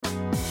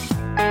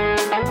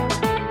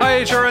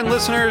HRN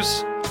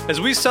listeners.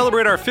 As we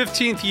celebrate our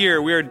 15th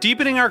year, we are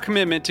deepening our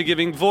commitment to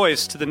giving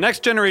voice to the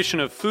next generation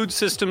of food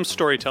systems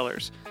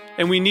storytellers,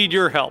 and we need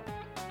your help.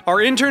 Our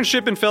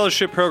internship and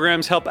fellowship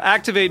programs help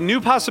activate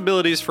new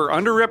possibilities for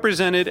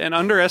underrepresented and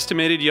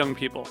underestimated young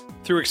people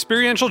through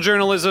experiential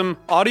journalism,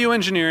 audio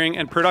engineering,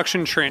 and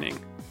production training.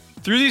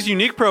 Through these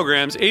unique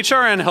programs,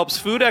 HRN helps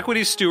food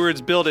equity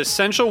stewards build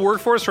essential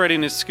workforce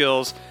readiness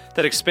skills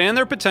that expand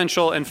their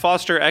potential and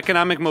foster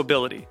economic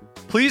mobility.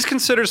 Please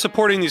consider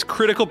supporting these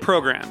critical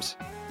programs.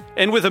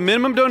 And with a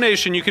minimum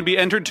donation, you can be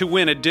entered to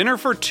win a dinner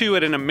for two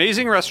at an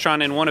amazing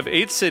restaurant in one of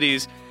 8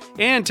 cities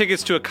and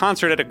tickets to a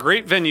concert at a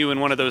great venue in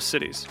one of those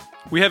cities.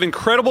 We have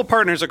incredible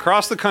partners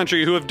across the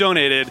country who have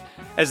donated,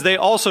 as they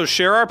also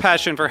share our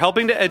passion for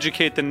helping to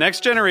educate the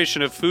next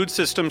generation of food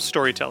systems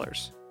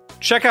storytellers.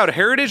 Check out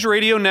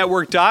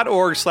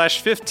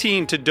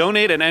heritageradionetwork.org/15 to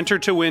donate and enter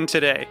to win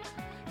today.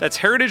 That's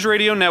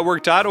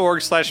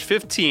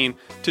heritageradionetwork.org/15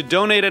 to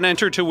donate and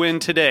enter to win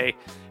today.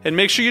 And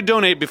make sure you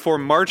donate before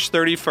March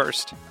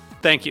 31st.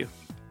 Thank you.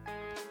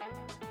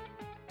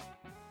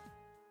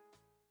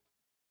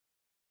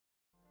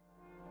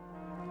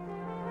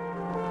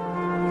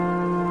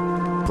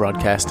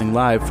 Broadcasting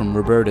live from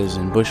Roberta's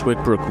in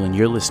Bushwick, Brooklyn,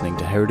 you're listening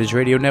to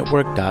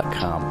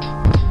heritageradionetwork.com.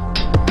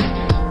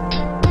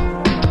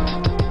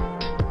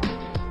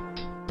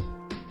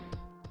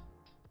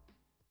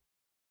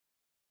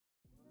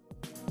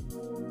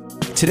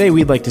 Today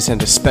we'd like to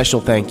send a special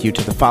thank you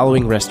to the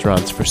following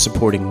restaurants for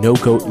supporting No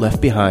Goat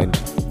Left Behind: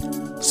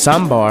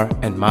 Sambar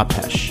and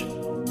Mapesh.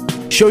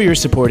 Show your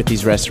support at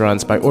these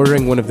restaurants by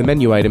ordering one of the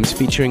menu items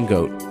featuring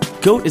goat.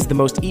 Goat is the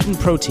most eaten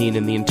protein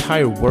in the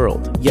entire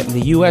world, yet in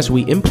the US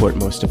we import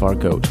most of our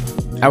goat.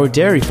 Our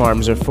dairy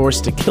farms are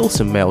forced to kill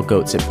some male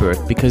goats at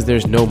birth because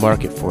there's no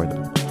market for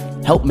them.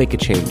 Help make a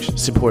change.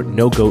 Support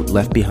No Goat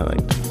Left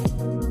Behind.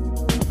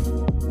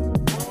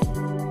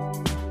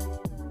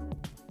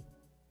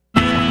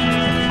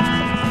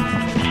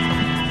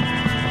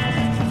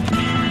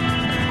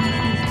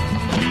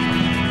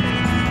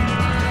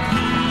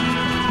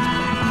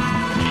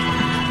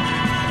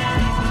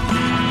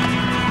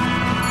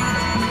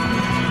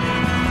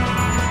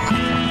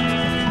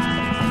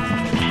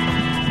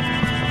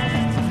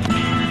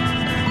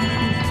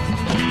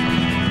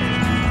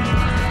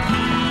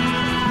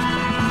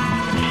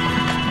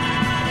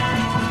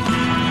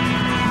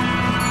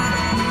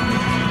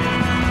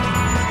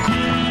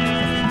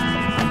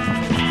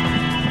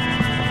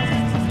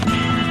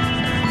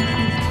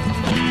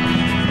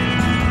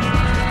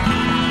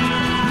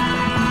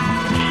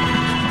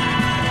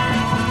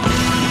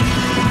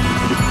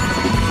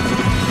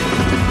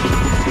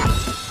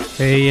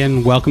 Hey,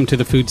 and welcome to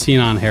the Food Scene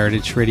on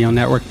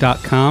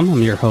heritageradionetwork.com.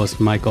 I'm your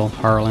host, Michael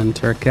Harlan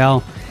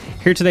Turkel,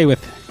 here today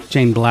with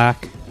Jane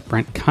Black,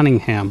 Brent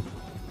Cunningham,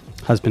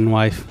 husband and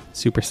wife,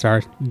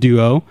 superstar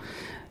duo,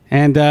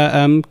 and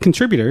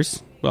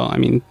contributors,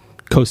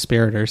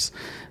 co-spirators,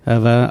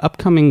 of an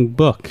upcoming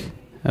book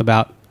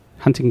about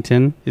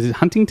Huntington. Is it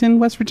Huntington,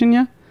 West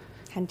Virginia?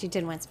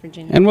 Huntington, West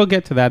Virginia. And we'll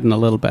get to that in a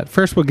little bit.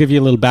 First, we'll give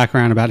you a little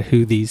background about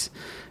who these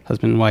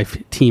husband and wife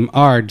team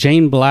are.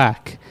 Jane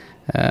Black,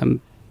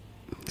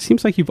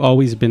 seems like you've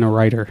always been a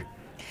writer.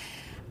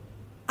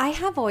 I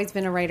have always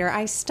been a writer.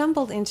 I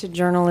stumbled into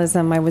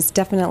journalism. I was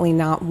definitely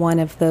not one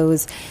of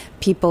those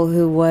people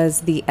who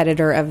was the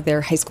editor of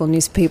their high school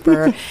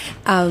newspaper.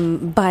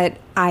 But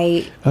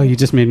I... Oh, you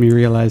just made me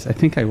realize. I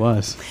think I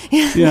was.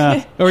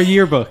 Yeah. Or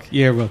yearbook.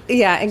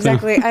 Yeah,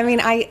 exactly. So. I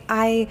mean,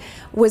 I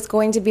was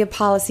going to be a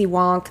policy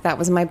wonk. That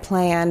was my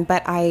plan.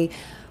 But I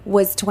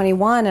was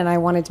 21 and I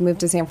wanted to move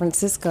to San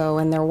Francisco,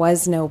 and there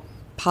was no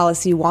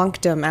policy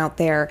wonkdom out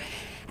there.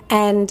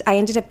 And I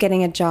ended up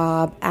getting a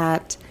job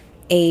at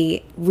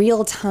a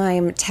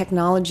real-time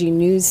technology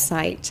news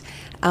site.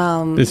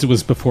 This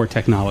was before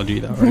technology,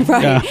 though, right?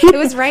 Right. Yeah. It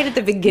was right at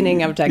the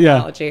beginning of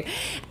technology. Yeah.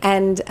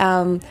 And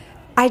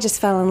I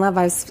just fell in love.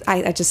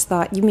 I just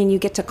thought, you mean you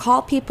get to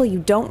call people you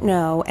don't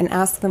know and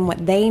ask them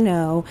what they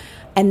know,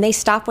 and they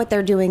stop what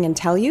they're doing and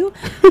tell you?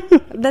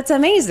 That's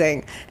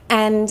amazing.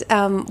 And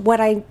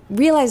what I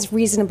realized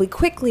reasonably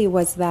quickly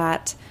was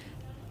that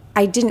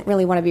I didn't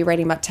really want to be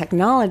writing about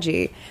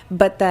technology,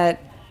 but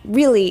that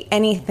really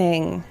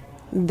anything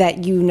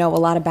that you know a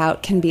lot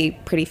about can be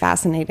pretty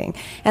fascinating.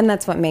 And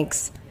that's what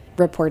makes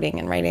reporting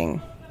and writing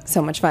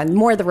so much fun.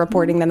 More the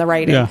reporting than the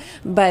writing. Yeah.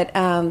 But,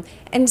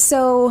 and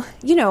so,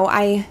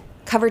 I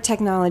covered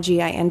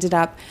technology. I ended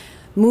up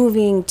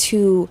moving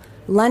to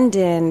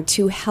London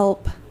to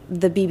help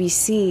the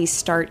BBC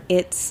start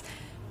its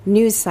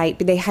news site.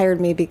 They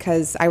hired me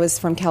because I was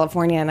from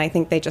California, and I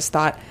think they just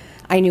thought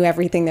I knew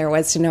everything there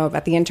was to know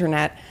about the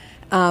internet,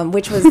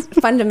 which was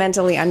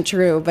fundamentally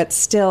untrue, but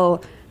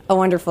still a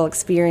wonderful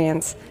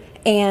experience.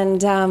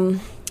 And to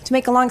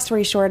make a long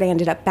story short, I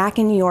ended up back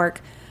in New York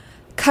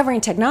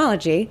covering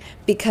technology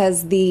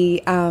because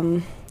the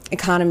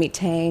economy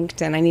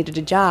tanked and I needed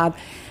a job.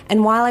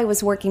 And while I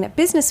was working at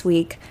Business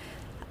Week,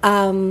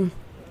 I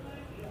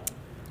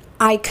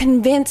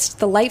convinced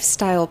the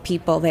lifestyle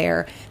people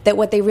there that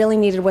what they really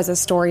needed was a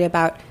story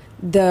about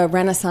the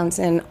renaissance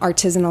in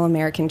artisanal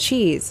American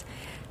cheese.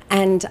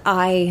 And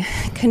I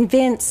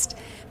convinced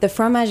the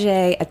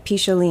fromager at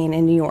Picholine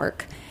in New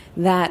York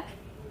that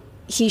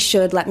he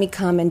should let me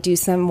come and do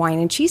some wine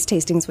and cheese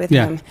tastings with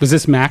him. Was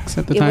this Max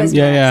at the time? It was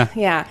Max,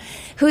 yeah.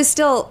 Who is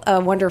still a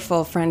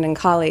wonderful friend and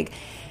colleague.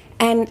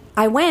 And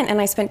I went and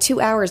I spent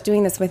 2 hours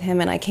doing this with him,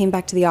 and I came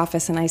back to the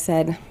office and I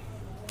said,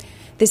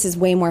 this is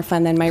way more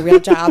fun than my real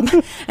job,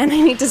 and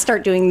I need to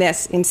start doing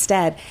this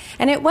instead.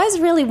 And it was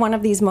really one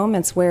of these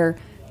moments where,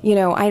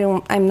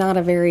 I'm not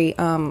a very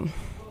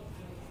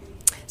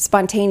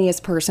spontaneous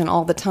person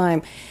all the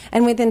time.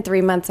 And within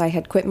 3 months, I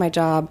had quit my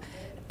job,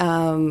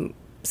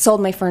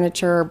 sold my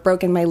furniture,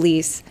 broken my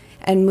lease,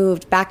 and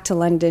moved back to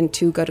London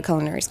to go to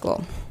culinary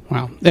school.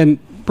 Wow. And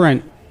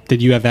Brent,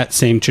 did you have that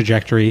same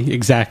trajectory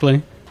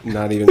exactly?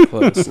 Not even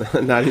close.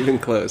 Not even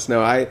close.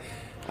 No, I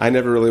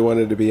never really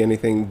wanted to be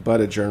anything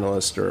but a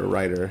journalist or a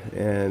writer.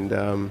 And,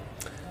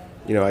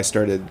 I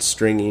started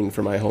stringing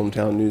for my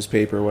hometown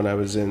newspaper when I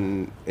was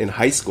in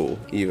high school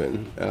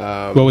even.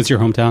 What was your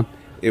hometown?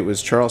 It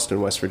was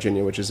Charleston, West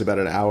Virginia, which is about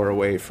an hour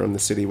away from the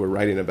city we're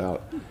writing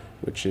about,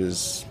 which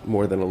is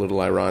more than a little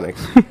ironic.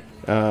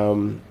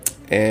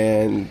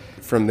 And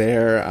from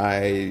there,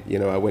 I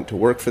went to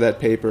work for that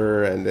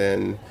paper, and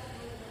then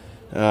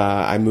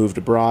I moved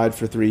abroad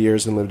for 3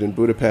 years and lived in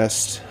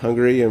Budapest,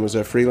 Hungary, and was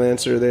a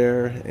freelancer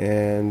there.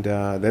 And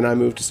then I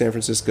moved to San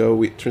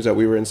Francisco. Turns out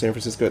we were in San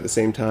Francisco at the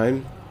same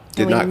time.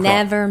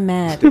 Never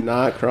met. Did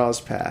not cross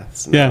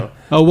paths. No. Yeah.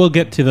 Oh, we'll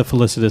get to the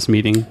felicitous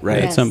meeting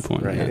at some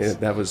point. Right. Yes.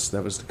 That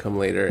was to come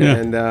later. Yeah.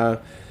 And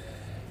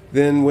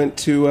then went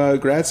to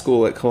grad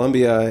school at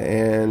Columbia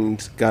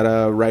and got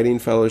a writing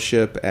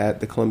fellowship at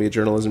the Columbia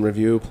Journalism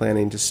Review,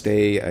 planning to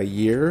stay a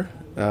year.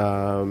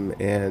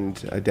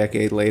 And a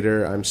decade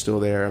later, I'm still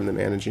there. I'm the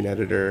managing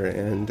editor,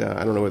 and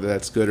I don't know whether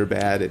that's good or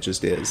bad. It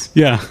just is.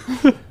 Yeah.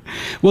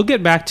 We'll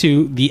get back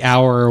to the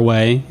hour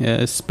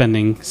away,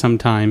 spending some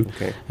time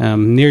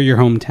near your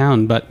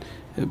hometown. But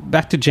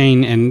back to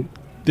Jane and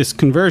this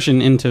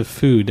conversion into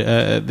food,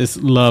 this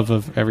love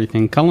of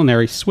everything.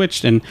 Culinary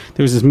switched, and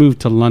there was this move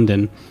to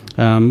London.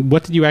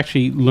 What did you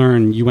actually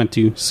learn? You went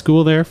to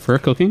school there for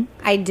cooking?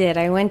 I did.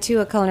 I went to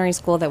a culinary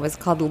school that was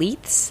called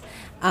Leith's.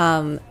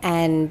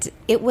 And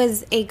it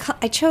was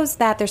I chose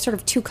that. There's sort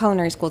of two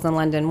culinary schools in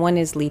London. One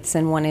is Leith's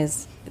and one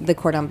is the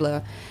Cordon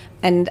Bleu.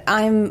 And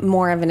I'm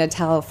more of an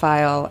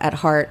Italophile at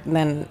heart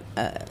than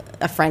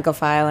a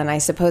Francophile. And I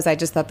suppose I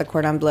just thought the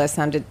Cordon Bleu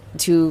sounded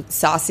too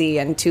saucy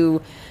and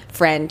too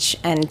French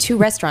and too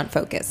restaurant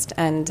focused.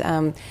 And,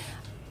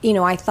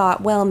 I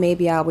thought, well,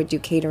 maybe I would do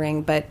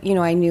catering. But,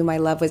 I knew my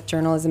love was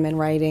journalism and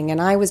writing. And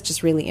I was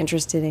just really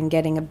interested in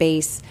getting a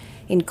base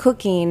in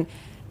cooking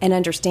and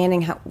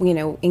understanding how,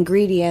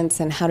 ingredients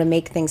and how to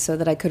make things so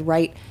that I could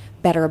write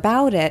better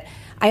about it.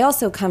 I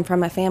also come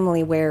from a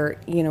family where,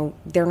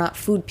 they're not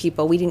food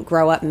people. We didn't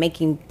grow up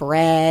making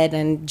bread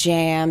and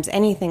jams,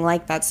 anything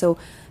like that. So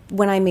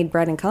when I made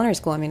bread in culinary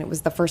school, it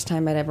was the first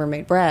time I'd ever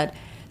made bread.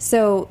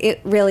 So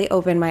it really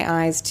opened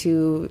my eyes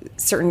to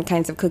certain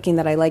kinds of cooking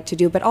that I like to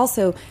do. But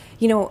also,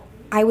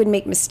 I would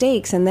make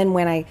mistakes, and then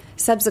when I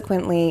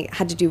subsequently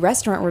had to do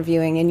restaurant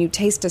reviewing and you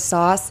taste a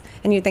sauce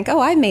and you think,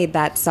 oh, I made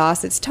that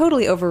sauce, it's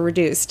totally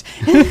over-reduced.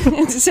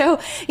 And so,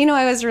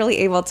 I was really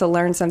able to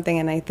learn something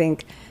and I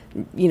think,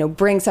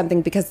 bring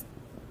something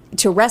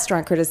to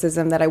restaurant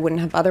criticism that I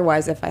wouldn't have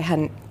otherwise if I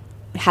hadn't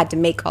had to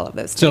make all of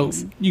those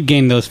things. So you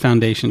gained those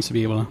foundations to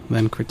be able to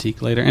then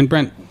critique later. And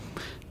Brent,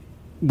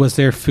 was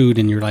there food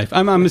in your life?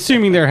 I'm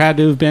assuming there had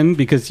to have been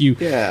because you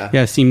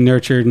seem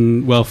nurtured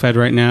and well-fed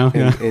right now.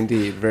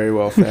 Indeed, very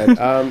well-fed.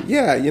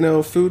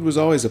 Food was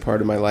always a part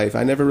of my life.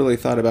 I never really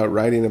thought about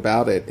writing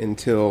about it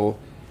until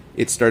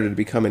it started to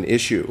become an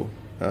issue.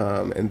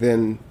 And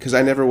then, because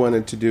I never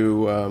wanted to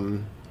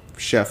do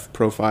chef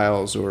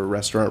profiles or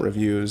restaurant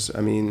reviews.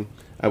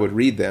 I would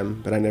read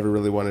them, but I never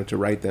really wanted to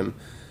write them.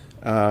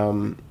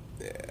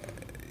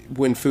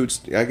 When food,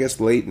 I guess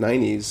late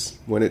 90s,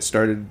 when it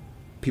started,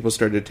 people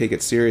started to take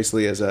it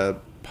seriously as a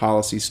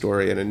policy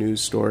story and a news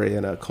story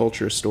and a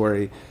culture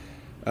story.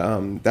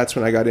 That's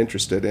when I got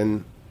interested.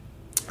 And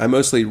I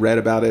mostly read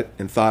about it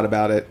and thought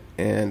about it,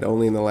 and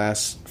only in the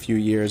last few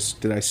years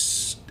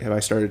have I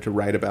started to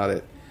write about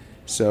it.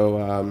 So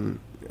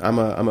I'm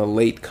a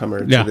late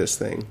comer to this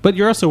thing. But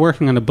you're also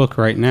working on a book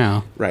right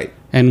now. Right.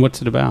 And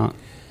what's it about?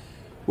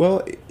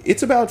 Well,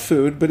 it's about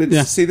food, but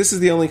this is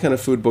the only kind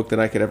of food book that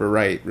I could ever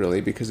write,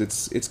 really, because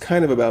it's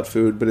kind of about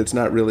food, but it's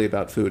not really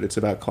about food. It's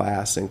about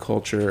class and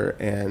culture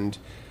and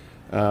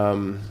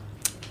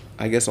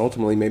I guess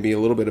ultimately maybe a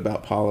little bit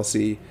about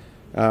policy.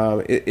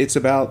 It's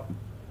about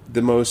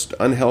the most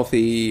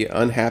unhealthy,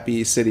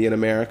 unhappy city in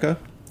America,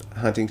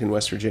 Huntington,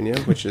 West Virginia,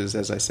 which is,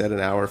 as I said, an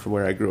hour from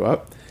where I grew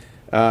up,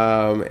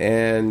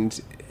 and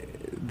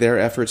their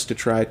efforts to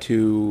try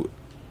to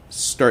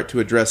start to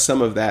address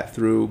some of that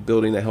through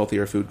building a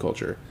healthier food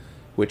culture,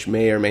 which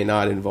may or may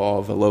not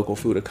involve a local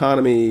food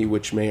economy,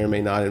 which may or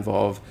may not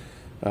involve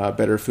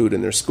better food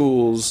in their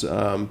schools,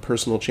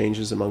 personal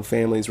changes among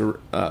families,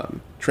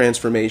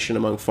 transformation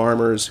among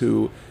farmers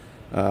who,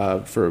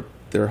 for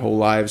their whole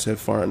lives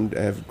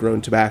have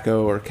grown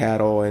tobacco or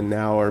cattle, and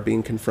now are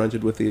being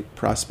confronted with the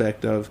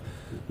prospect of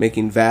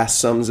making vast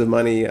sums of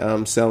money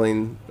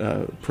selling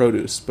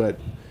produce. But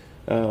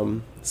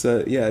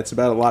so yeah, it's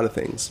about a lot of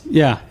things.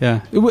 Yeah.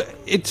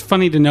 It's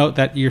funny to note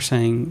that you're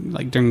saying,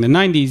 like, during the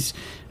 90s,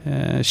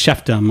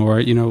 chefdom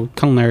or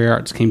culinary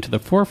arts came to the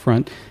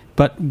forefront.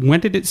 But when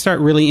did it start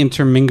really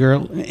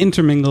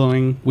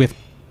intermingling with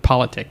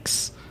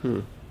politics?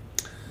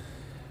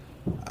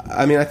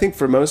 I mean, I think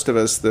for most of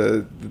us,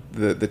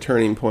 the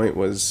turning point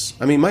was,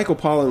 I mean, Michael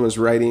Pollan was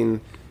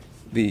writing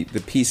the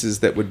pieces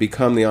that would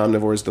become the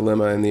Omnivore's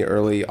Dilemma in the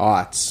early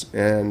aughts.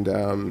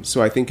 And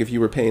so I think if you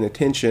were paying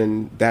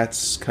attention,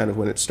 that's kind of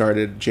when it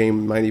started.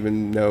 Jane might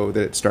even know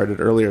that it started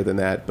earlier than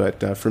that.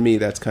 But for me,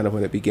 that's kind of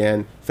when it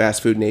began.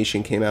 Fast Food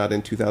Nation came out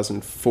in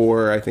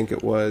 2004, I think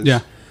it was.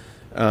 Yeah.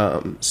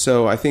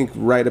 So I think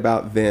right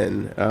about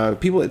then,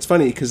 people, it's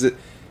funny because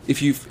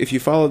if you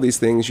follow these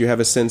things, you have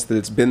a sense that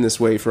it's been this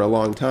way for a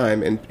long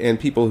time. And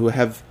people who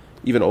have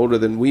even older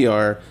than we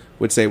are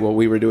would say, well,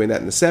 we were doing that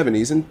in the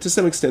 70s, and to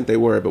some extent they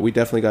were, but we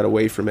definitely got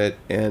away from it.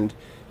 And,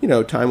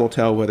 time will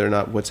tell whether or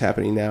not what's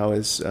happening now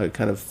is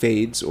kind of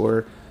fades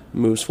or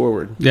moves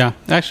forward. Yeah,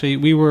 actually,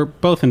 we were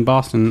both in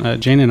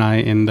Boston, Jane and I,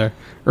 in the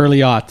early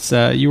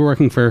aughts. You were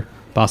working for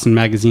Boston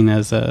Magazine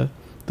as the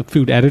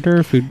food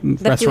editor,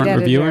 restaurant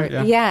reviewer.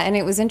 Yeah, and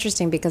it was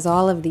interesting because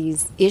all of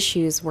these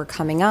issues were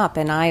coming up,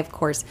 and I, of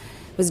course,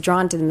 was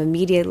drawn to them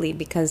immediately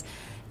because,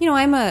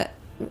 I'm a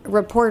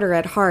reporter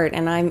at heart,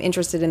 and I'm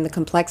interested in the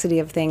complexity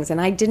of things, and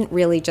I didn't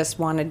really just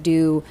want to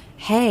do,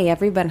 hey,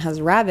 everyone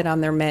has rabbit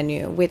on their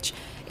menu, which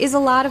is a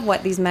lot of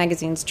what these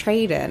magazines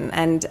trade in.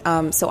 And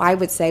so I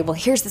would say, well,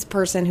 here's this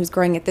person who's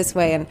growing it this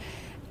way,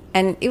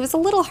 and it was a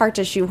little hard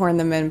to shoehorn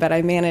them in, but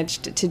I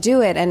managed to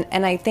do it.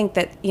 And I think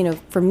that,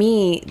 for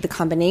me, the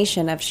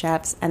combination of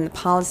chefs and the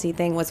policy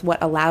thing was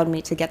what allowed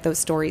me to get those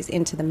stories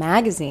into the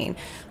magazine,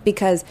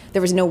 because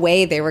there was no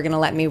way they were going to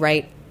let me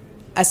write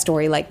a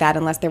story like that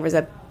unless there was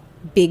a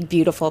big,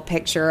 beautiful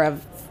picture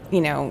of,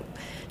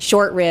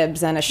 short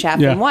ribs and a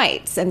chef in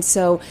whites. And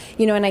so,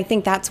 and I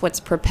think that's what's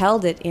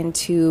propelled it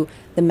into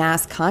the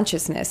mass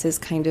consciousness, is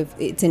kind of,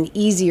 it's an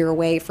easier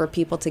way for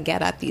people to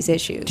get at these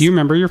issues. Do you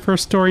remember your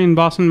first story in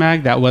Boston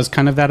Mag that was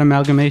kind of that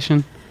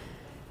amalgamation?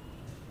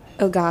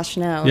 Oh gosh,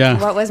 no. Yeah.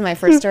 What was my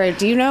first story?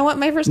 Do you know what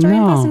my first story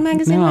in Boston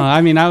Magazine was? No,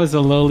 I mean, I was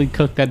a lowly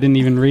cook that didn't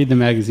even read the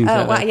magazine.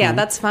 Oh, well, yeah,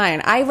 that's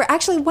fine.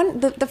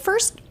 The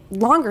first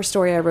longer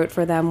story I wrote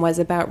for them was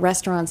about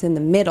restaurants in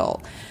the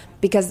middle,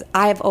 because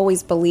I've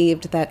always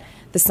believed that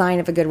the sign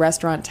of a good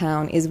restaurant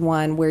town is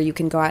one where you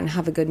can go out and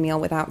have a good meal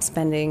without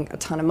spending a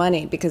ton of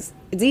money, because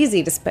it's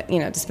easy to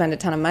spend a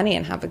ton of money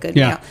and have a good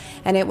meal.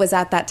 And it was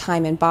at that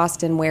time in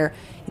Boston where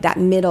that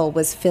middle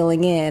was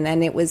filling in,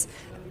 and it was,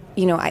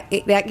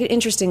 that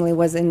interestingly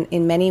was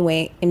in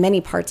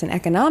many parts an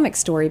economic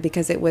story,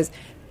 because it was,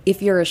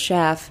 if you're a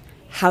chef,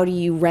 how do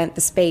you rent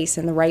the space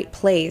in the right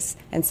place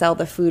and sell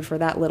the food for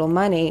that little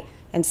money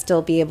and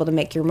still be able to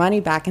make your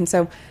money back? And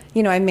so,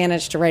 I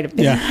managed to write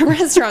a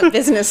restaurant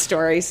business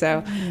story,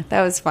 so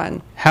that was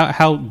fun.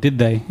 How did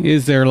they?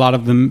 Is there a lot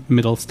of the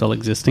middle still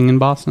existing in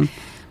Boston?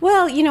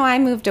 Well, I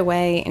moved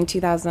away in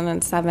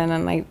 2007,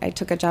 and I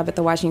took a job at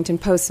the Washington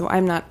Post, so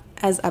I'm not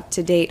as up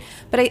to date.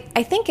 But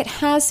I think it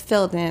has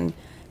filled in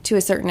to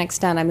a certain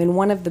extent. I mean,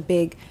 one of the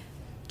big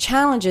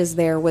challenges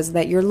there was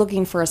that you're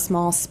looking for a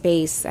small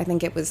space. I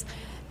think it was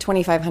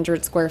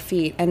 2,500 square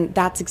feet, and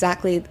that's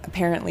exactly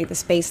apparently the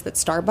space that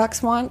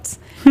Starbucks wants.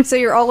 So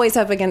you're always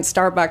up against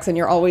Starbucks, and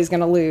you're always going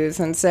to lose.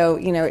 And so,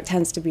 it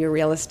tends to be a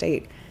real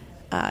estate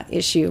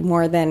issue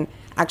more than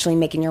actually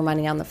making your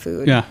money on the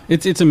food. Yeah,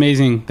 it's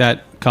amazing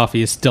that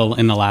coffee is still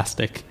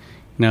inelastic.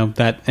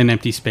 That an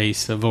empty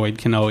space, a void,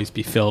 can always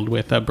be filled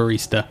with a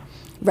barista.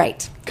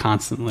 Right.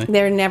 Constantly.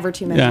 There are never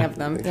too many of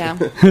them, yeah.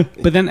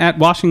 But then at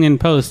Washington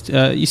Post,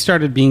 you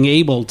started being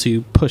able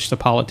to push the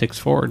politics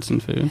forwards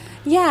in food.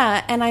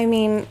 Yeah, and I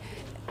mean,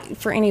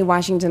 for any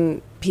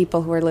Washington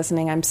people who are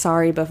listening, I'm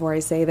sorry before I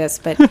say this,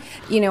 but,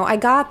 I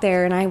got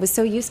there and I was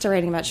so used to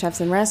writing about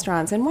chefs and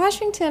restaurants. In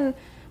Washington,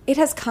 it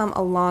has come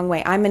a long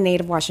way. I'm a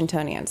native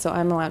Washingtonian, so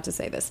I'm allowed to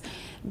say this.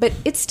 But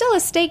it's still a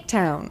steak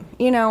town,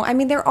 I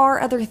mean, there are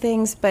other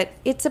things, but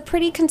it's a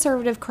pretty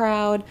conservative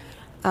crowd.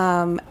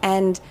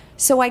 And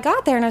so I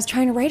got there and I was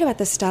trying to write about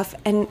this stuff,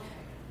 and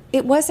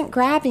it wasn't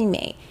grabbing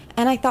me.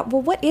 And I thought,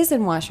 well, what is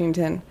in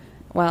Washington?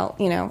 Well,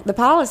 the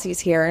policy's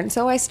here. And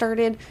so I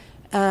started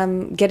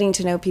getting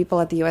to know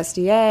people at the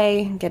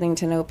USDA, getting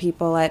to know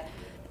people at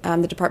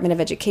the Department of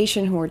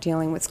Education who were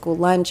dealing with school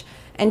lunch,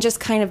 and just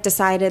kind of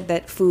decided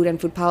that food and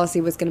food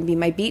policy was going to be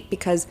my beat,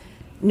 because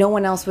no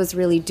one else was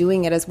really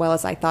doing it as well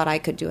as I thought I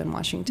could do in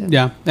Washington.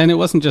 Yeah, and it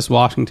wasn't just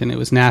Washington, it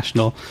was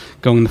national,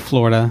 going to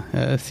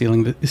Florida,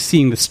 seeing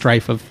the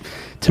strife of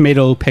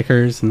tomato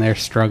pickers and their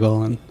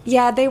struggle. And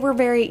yeah, they were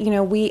very,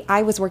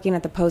 I was working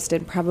at the Post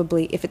in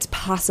probably, if it's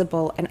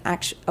possible,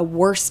 a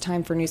worse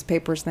time for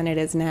newspapers than it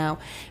is now.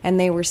 And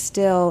they were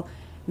still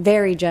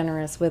very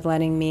generous with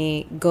letting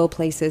me go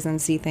places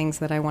and see things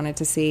that I wanted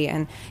to see.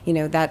 And,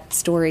 that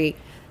story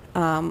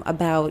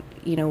about,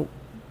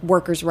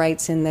 workers'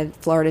 rights in the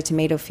Florida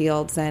tomato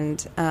fields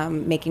and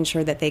making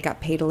sure that they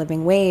got paid a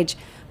living wage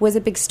was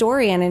a big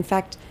story. And in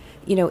fact,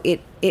 the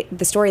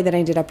story that I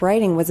ended up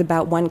writing was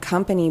about one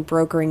company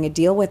brokering a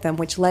deal with them,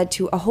 which led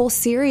to a whole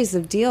series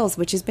of deals,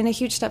 which has been a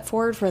huge step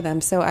forward for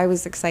them. So I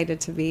was excited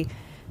to be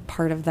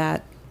part of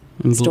that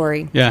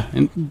story. Yeah,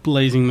 and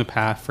blazing the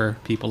path for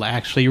people to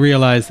actually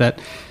realize that,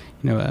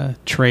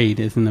 trade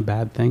isn't a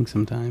bad thing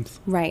sometimes.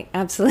 Right,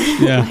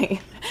 absolutely. Yeah.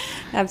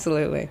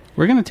 Absolutely.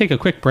 We're going to take a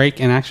quick break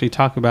and actually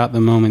talk about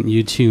the moment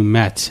you two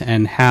met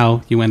and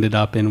how you ended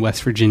up in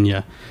West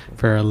Virginia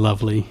for a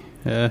lovely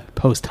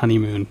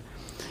post-honeymoon.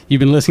 You've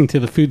been listening to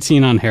The Food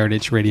Scene on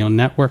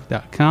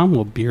HeritageRadioNetwork.com.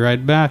 We'll be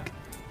right back.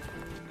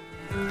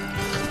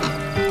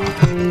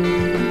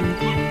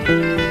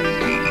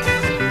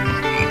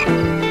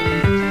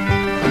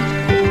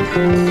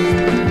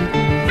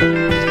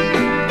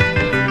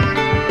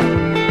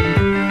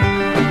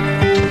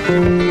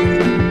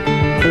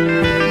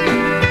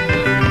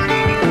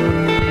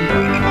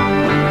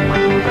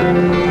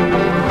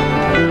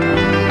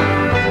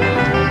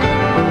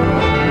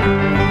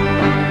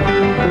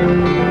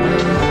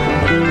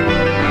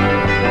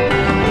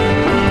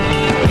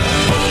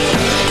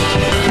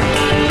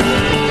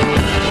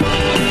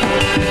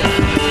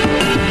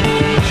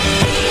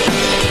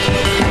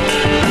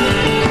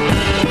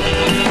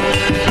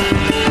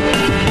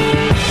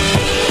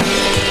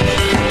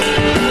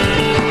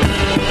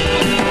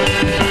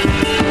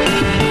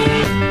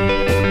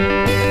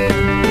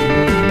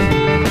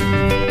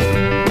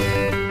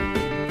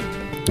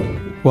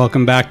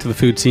 Welcome back to The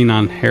Food Scene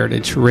on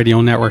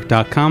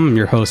HeritageRadioNetwork.com. I'm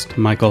your host,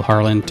 Michael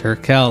Harlan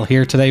Turkel,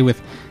 here today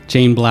with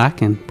Jane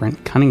Black and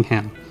Brent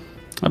Cunningham,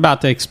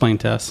 about to explain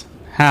to us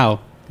how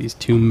these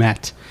two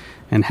met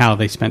and how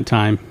they spent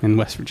time in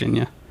West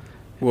Virginia.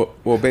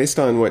 Well, based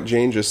on what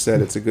Jane just said,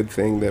 it's a good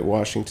thing that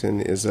Washington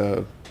is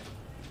a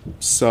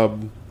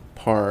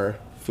subpar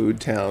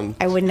food town.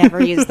 I would never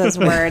use those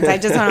words. I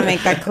just want to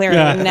make that clear.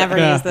 I would never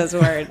use those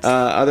words.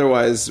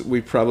 Otherwise,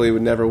 we probably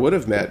would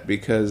have met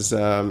because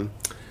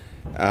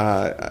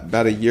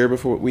about a year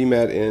before we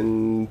met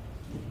in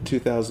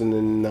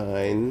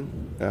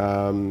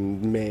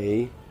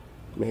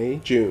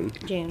 2009, June,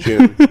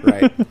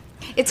 right.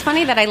 It's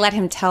funny that I let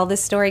him tell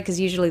this story because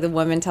usually the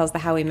woman tells the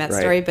how we met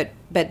story,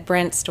 but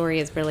Brent's story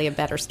is really a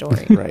better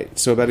story. Right.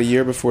 So about a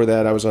year before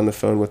that, I was on the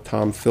phone with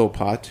Tom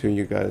Philpott, who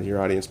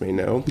your audience may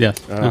know. Yes.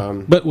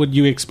 But would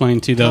you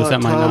explain to those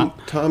that might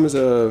not? Tom is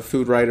a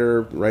food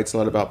writer, writes a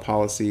lot about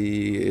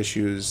policy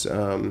issues,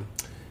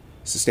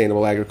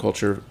 sustainable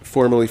agriculture,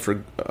 formerly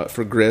for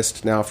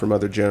Grist, now for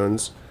Mother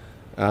Jones.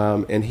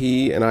 And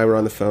he and I were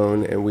on the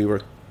phone, and we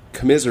were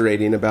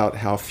commiserating about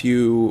how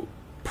few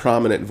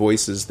prominent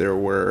voices there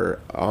were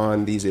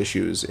on these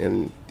issues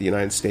in the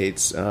United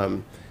States.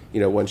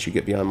 Once you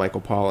get beyond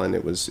Michael Pollan,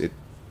 it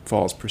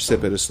falls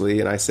precipitously.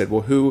 And I said,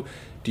 well, who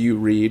do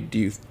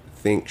you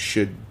think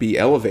should be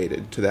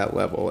elevated to that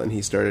level? And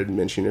he started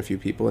mentioning a few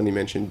people, and he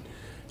mentioned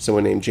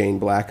someone named Jane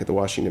Black at the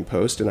Washington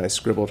Post, and I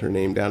scribbled her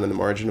name down in the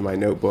margin of my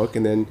notebook,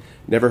 and then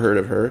never heard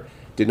of her.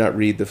 Did not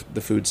read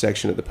the food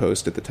section of the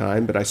Post at the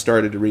time, but I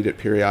started to read it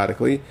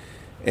periodically.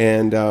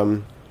 And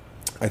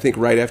I think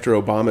right after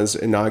Obama's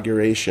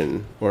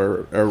inauguration,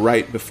 or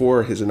right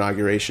before his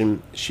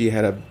inauguration, she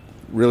had a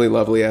really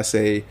lovely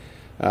essay,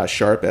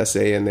 sharp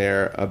essay in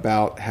there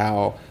about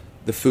how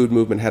the food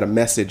movement had a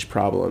message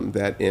problem,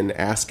 that in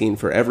asking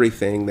for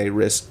everything, they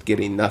risked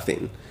getting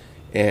nothing.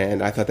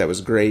 And I thought that was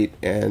great.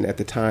 And at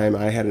the time,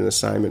 I had an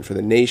assignment for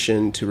The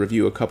Nation to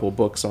review a couple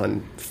books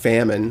on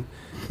famine.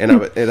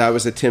 And I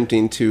was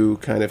attempting to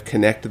kind of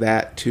connect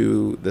that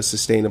to the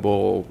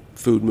sustainable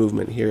food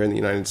movement here in the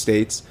United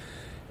States.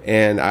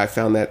 And I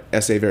found that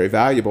essay very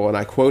valuable, and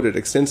I quoted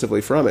extensively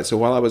from it. So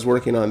while I was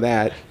working on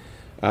that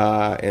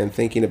and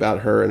thinking about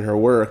her and her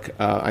work,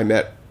 I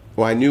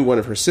knew one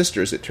of her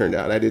sisters, it turned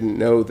out. I didn't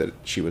know that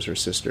she was her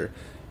sister,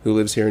 who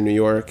lives here in New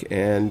York.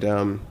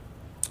 And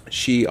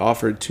she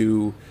offered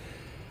to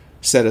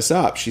set us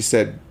up. She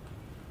said,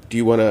 do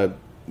you want to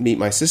meet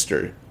my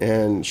sister?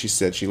 And she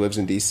said she lives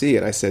in D.C.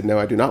 And I said, no,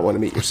 I do not want to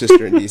meet your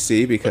sister in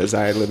D.C. because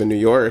I live in New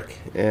York.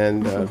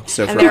 And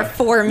so and there are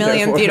 4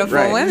 million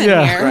beautiful women here.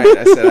 Right.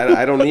 I said,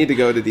 I don't need to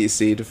go to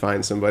D.C. to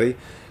find somebody.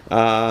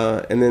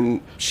 And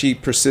then she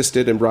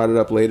persisted and brought it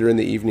up later in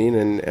the evening.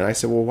 And I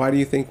said, well, why do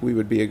you think we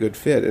would be a good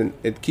fit?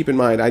 And keep in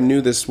mind, I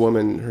knew this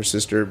woman, her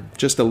sister,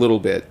 just a little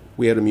bit.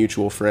 We had a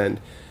mutual friend.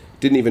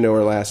 Didn't even know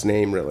her last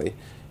name, really.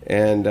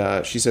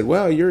 And she said,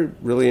 well, you're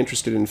really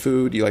interested in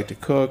food. You like to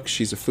cook.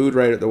 She's a food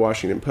writer at the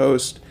Washington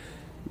Post.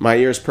 My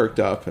ears perked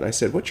up, and I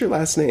said, what's your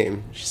last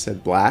name? She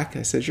said, Black.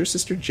 I said, is your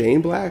sister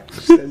Jane Black? She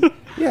said,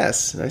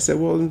 yes. And I said,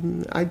 well,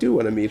 I do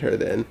want to meet her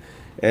then.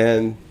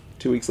 And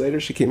 2 weeks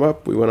later, she came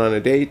up. We went on a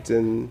date,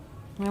 and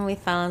And we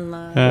fell in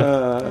love.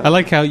 I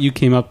like how you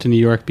came up to New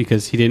York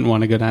because he didn't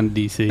want to go down to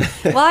D.C.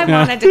 Well, I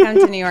wanted to come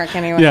to New York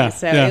anyway,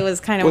 it was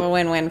kind of a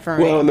win-win for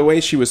me. Well, and the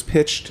way she was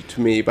pitched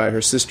to me by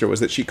her sister was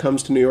that she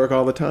comes to New York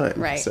all the time.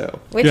 Right. So.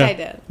 Which I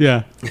did.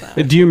 Yeah.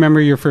 So. Do you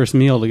remember your first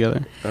meal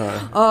together?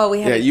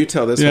 We had. Yeah, you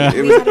tell this one.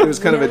 It was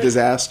kind of a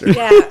disaster.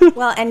 Yeah.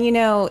 Well, and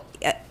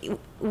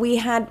we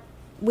had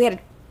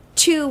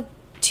two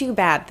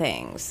bad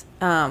things,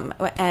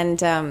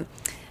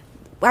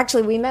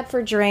 actually, we met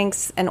for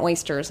drinks and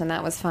oysters, and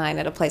that was fine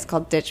at a place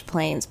called Ditch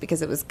Plains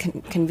because it was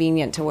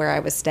convenient to where I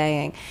was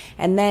staying.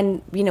 And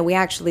then, we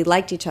actually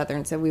liked each other,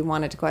 and so we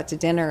wanted to go out to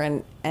dinner,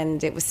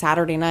 and it was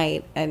Saturday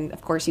night, and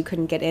of course you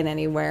couldn't get in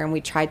anywhere, and we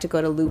tried to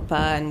go to Lupa,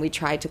 and we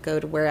tried to go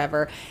to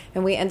wherever,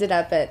 and we ended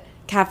up at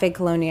Café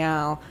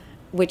Colonial,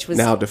 which was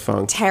now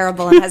defunct,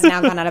 terrible, and has now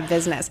gone out of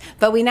business.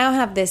 But we now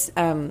have this,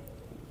 what's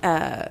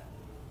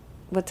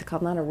it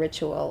called? Not a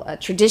ritual, a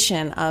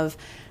tradition of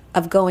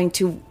going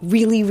to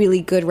really,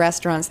 really good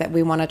restaurants that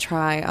we want to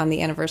try on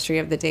the anniversary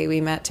of the day we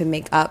met to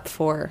make up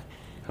for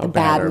the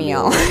bad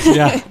meal.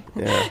 Yeah.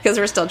 Because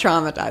we're still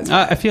traumatized.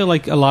 I feel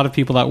like a lot of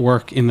people that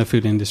work in the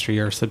food industry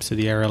or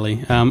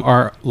subsidiarily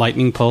are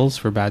lightning poles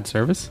for bad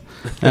service.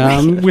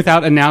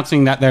 Without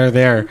announcing that they're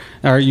there,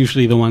 are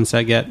usually the ones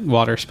that get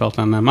water spilt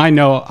on them. I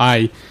know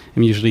I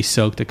am usually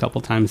soaked a couple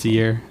times a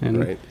year,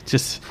 and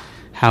just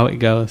how it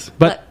goes.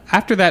 But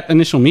after that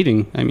initial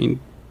meeting, I mean,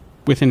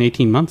 within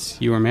 18 months,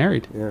 you were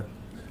married. Yeah.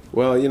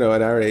 Well,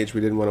 at our age,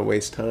 we didn't want to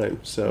waste time.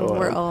 So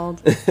we're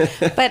old.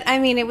 But, I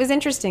mean, it was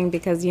interesting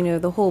because,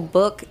 the whole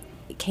book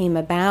came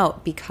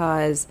about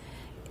because,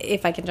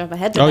 if I can jump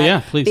ahead to that. Oh,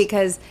 yeah, please.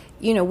 Because,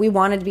 we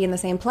wanted to be in the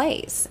same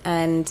place.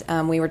 And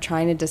we were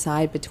trying to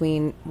decide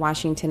between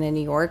Washington and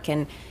New York.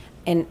 And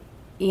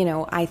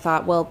I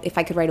thought, well, if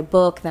I could write a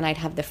book, then I'd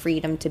have the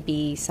freedom to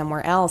be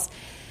somewhere else.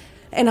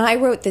 And I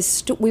wrote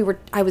this.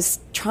 I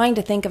was trying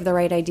to think of the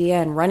right idea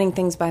and running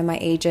things by my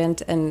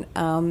agent. And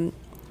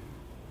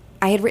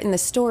I had written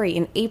this story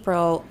in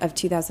April of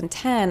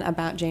 2010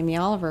 about Jamie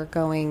Oliver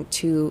going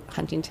to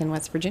Huntington,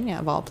 West Virginia,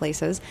 of all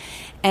places.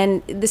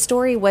 And the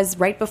story was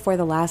right before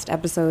the last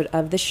episode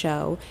of the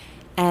show.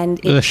 And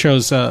the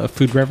show's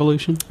Food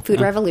Revolution.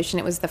 Food Revolution.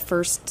 It was the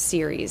first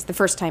series, the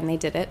first time they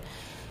did it.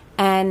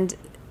 And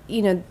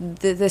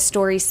the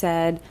story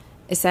said,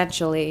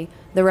 essentially,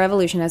 the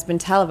revolution has been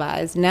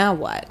televised. Now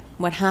what?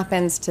 What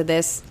happens to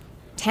this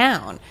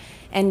town?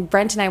 And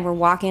Brent and I were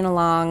walking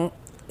along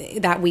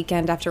that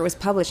weekend after it was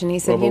published, and he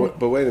said,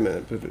 but wait a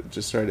minute.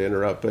 Just sorry to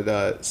interrupt.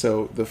 But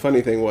so the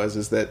funny thing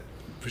is that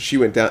she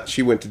went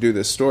to do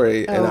this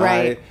story,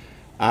 and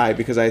I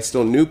because I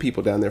still knew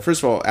people down there.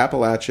 First of all,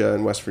 Appalachia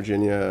and West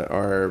Virginia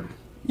are,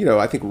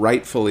 I think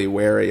rightfully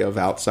wary of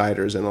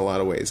outsiders in a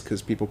lot of ways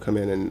because people come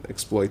in and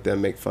exploit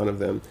them, make fun of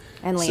them,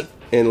 and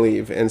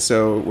leave. And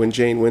so when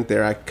Jane went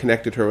there, I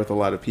connected her with a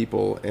lot of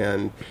people,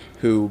 and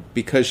who,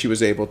 because she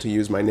was able to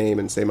use my name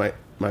and say my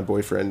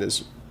boyfriend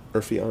is,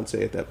 or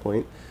fiance at that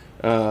point,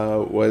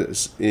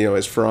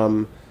 is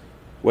from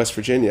West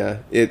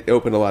Virginia, it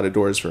opened a lot of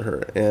doors for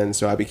her. And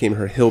so I became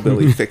her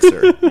hillbilly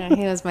fixer. Yeah,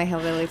 he was my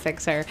hillbilly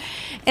fixer.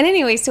 And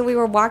anyway, so we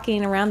were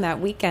walking around that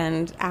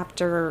weekend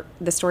after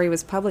the story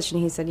was published,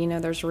 and he said,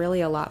 there's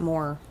really a lot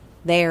more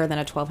there than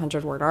a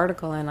 1,200-word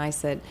article. And I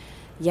said,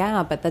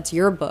 yeah, but that's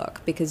your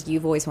book because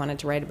you've always wanted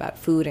to write about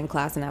food and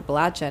class in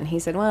Appalachia. And he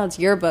said, well, it's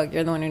your book.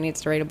 You're the one who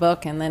needs to write a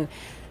book. And then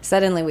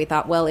suddenly we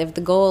thought, well, if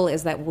the goal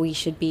is that we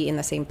should be in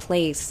the same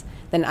place,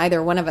 then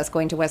either one of us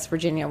going to West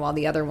Virginia while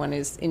the other one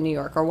is in New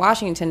York or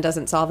Washington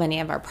doesn't solve any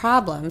of our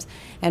problems.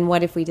 And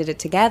what if we did it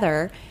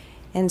together?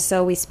 And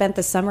so we spent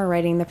the summer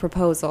writing the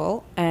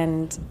proposal,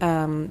 and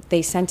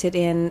they sent it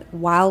in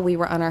while we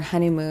were on our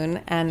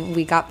honeymoon, and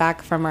we got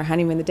back from our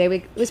honeymoon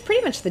it was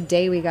pretty much the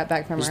day we got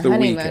back from our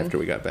honeymoon. It was the week after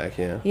we got back,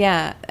 yeah.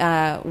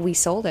 Yeah, we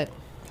sold it,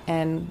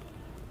 and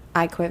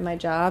I quit my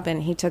job,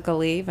 and he took a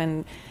leave,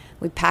 and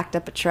we packed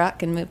up a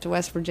truck and moved to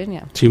West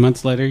Virginia. 2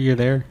 months later, you're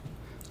there.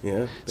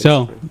 Yeah. Basically.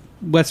 So,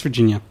 West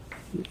Virginia.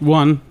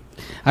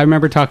 I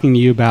remember talking to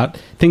you about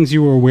things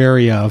you were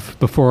wary of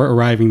before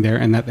arriving there,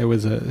 and that there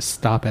was a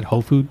stop at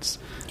Whole Foods.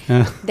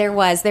 There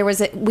was.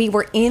 We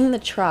were in the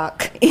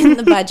truck, in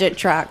the budget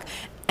truck,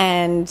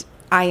 and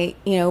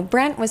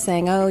Brent was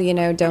saying,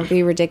 don't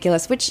be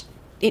ridiculous, which,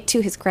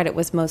 to his credit,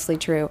 was mostly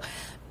true.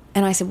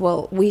 And I said,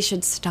 well, we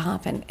should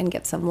stop and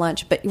get some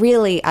lunch. But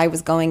really, I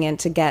was going in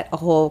to get a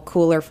whole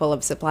cooler full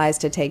of supplies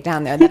to take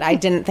down there that I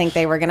didn't think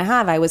they were going to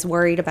have. I was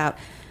worried about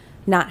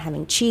not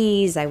having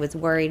cheese. I was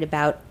worried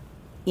about,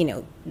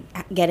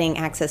 getting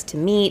access to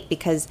meat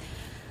because,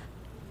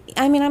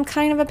 I'm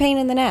kind of a pain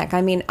in the neck.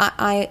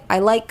 I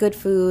like good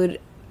food.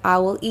 I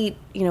will eat,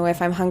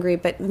 if I'm hungry,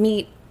 but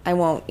meat I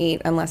won't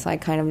eat unless I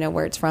kind of know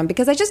where it's from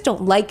because I just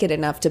don't like it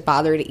enough to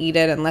bother to eat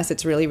it unless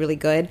it's really, really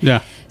good.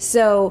 Yeah.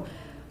 So,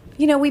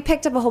 we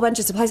picked up a whole bunch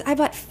of supplies.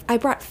 I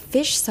brought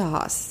fish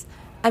sauce.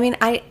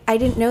 I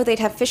didn't know they'd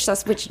have fish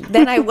sauce, which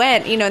then I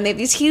went, and they have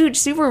these huge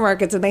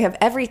supermarkets and they have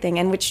everything,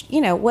 and which,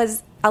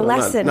 was a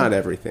lesson. Not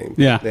everything.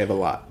 Yeah. They have a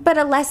lot. But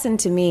a lesson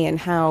to me in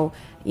how,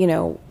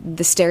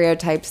 the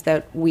stereotypes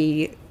that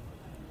we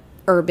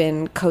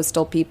urban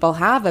coastal people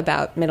have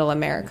about middle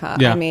America.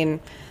 Yeah. I mean,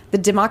 the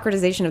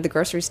democratization of the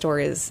grocery store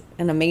is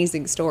an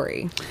amazing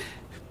story.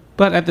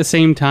 But at the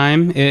same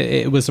time,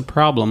 it was a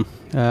problem,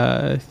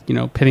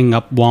 pitting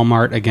up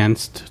Walmart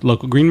against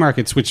local green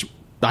markets, which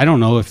I don't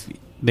know if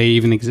they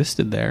even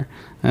existed there.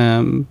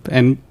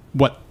 And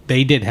what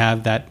they did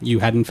have that you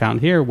hadn't found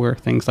here were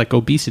things like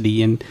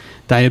obesity and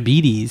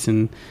diabetes.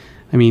 And,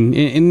 I mean,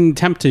 in an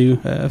attempt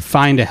to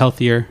find a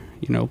healthier,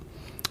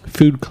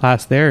 food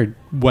class there,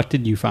 what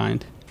did you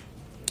find?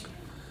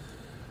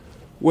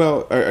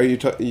 Well, are you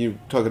talking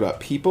about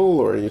people,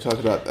 or are you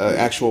talking about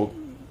actual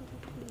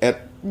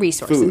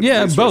resources? Food,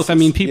 yeah, resources? Both. I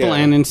mean, people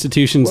and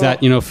institutions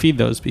that feed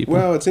those people.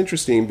 Well, it's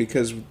interesting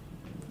because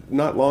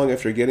not long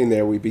after getting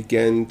there, we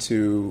began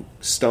to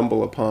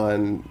stumble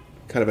upon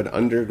kind of an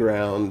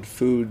underground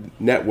food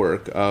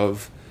network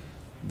of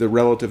the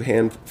relative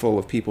handful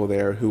of people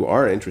there who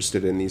are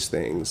interested in these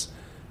things.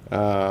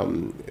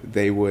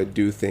 They would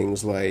do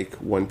things like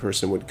one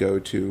person would go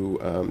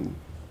to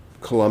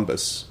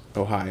Columbus,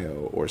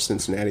 Ohio, or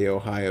Cincinnati,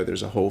 Ohio.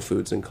 There's a Whole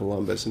Foods in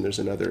Columbus, and there's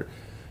another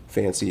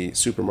fancy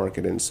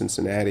supermarket in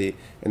Cincinnati,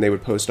 and they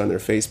would post on their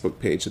Facebook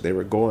page that they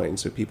were going,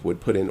 so people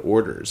would put in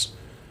orders.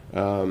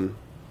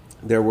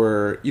 There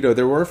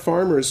were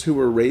farmers who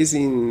were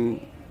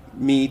raising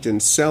meat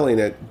and selling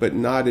it, but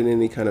not in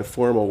any kind of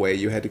formal way.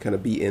 You had to kind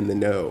of be in the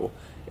know,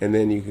 and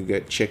then you could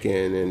get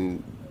chicken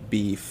and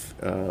beef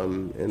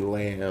and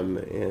lamb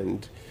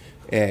and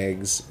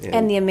eggs.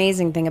 And the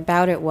amazing thing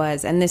about it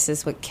was, and this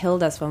is what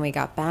killed us when we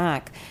got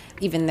back,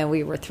 even though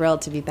we were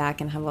thrilled to be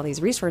back and have all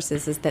these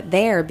resources, is that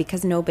there,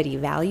 because nobody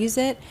values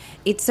it,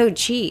 it's so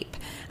cheap.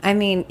 I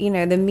mean,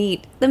 the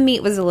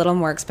meat was a little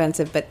more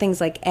expensive, but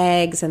things like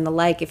eggs and the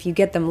like, if you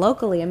get them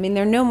locally, I mean,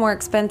 they're no more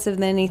expensive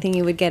than anything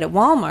you would get at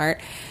Walmart.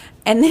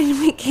 And then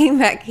we came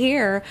back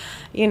here,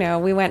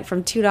 we went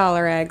from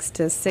 $2 eggs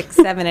to $6,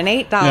 $7, and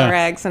 $8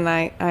 eggs, and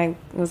I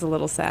was a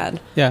little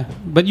sad. Yeah,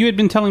 but you had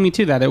been telling me,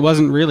 too, that it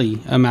wasn't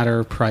really a matter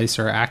of price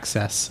or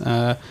access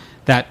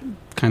that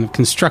kind of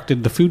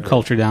constructed the food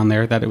culture down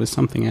there, that it was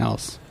something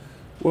else.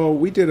 Well,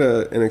 we did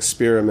an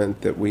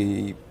experiment that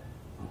we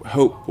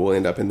hope will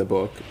end up in the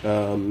book.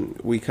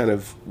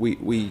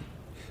 We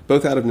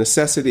both out of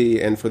necessity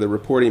and for the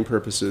reporting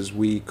purposes,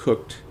 we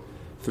cooked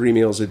 3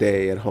 meals a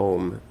day at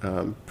home,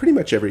 pretty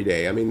much every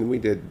day. I mean, we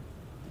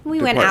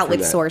went out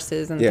with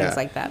sources and things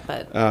like that,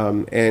 but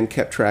and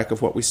kept track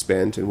of what we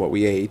spent and what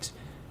we ate.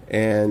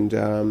 And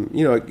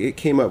it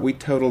came up. We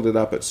totaled it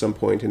up at some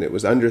point, and it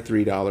was under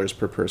 $3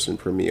 per person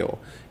per meal.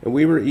 And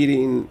we were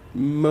eating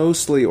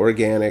mostly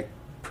organic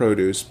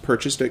produce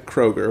purchased at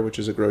Kroger, which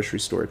is a grocery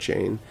store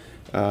chain.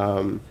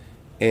 And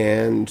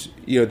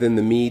then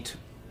the meat.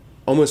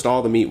 Almost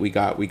all the meat we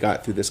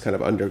got through this kind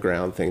of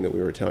underground thing that we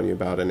were telling you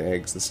about, and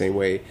eggs the same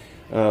way.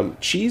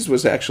 Cheese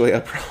was actually a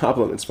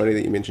problem. It's funny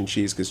that you mentioned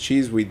cheese, because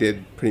cheese we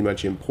did pretty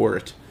much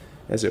import,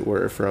 as it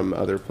were, from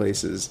other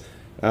places.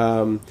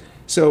 So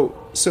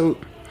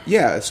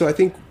I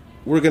think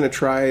we're going to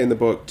try in the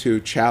book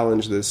to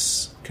challenge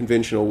this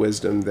conventional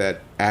wisdom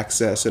that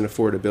access and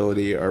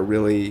affordability are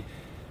really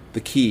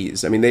the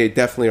keys. I mean, they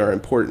definitely are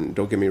important,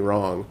 don't get me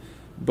wrong,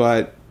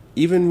 but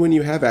even when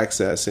you have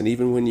access and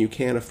even when you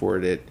can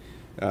afford it,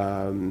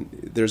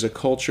 there's a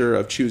culture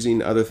of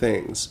choosing other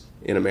things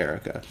in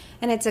America.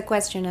 And it's a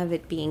question of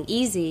it being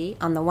easy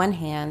on the one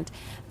hand,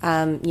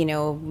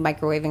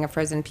 microwaving a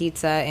frozen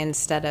pizza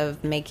instead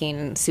of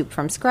making soup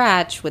from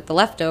scratch with the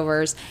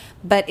leftovers.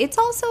 But it's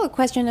also a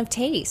question of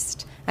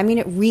taste. I mean,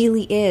 it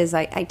really is.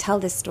 I tell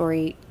this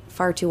story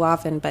far too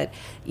often, but,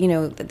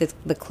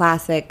 the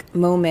classic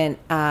moment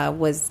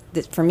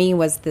for me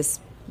was this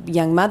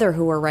young mother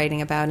who we're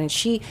writing about, and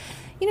she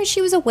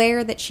was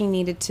aware that she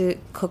needed to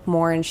cook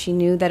more, and she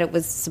knew that it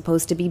was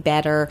supposed to be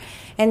better.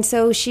 And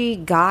so she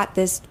got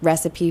this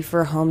recipe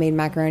for homemade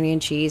macaroni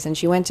and cheese, and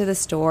she went to the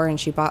store and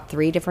she bought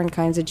 3 different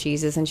kinds of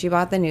cheeses, and she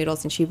bought the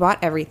noodles, and she bought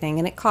everything,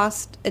 and it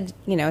cost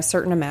a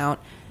certain amount.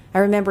 I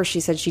remember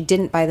she said she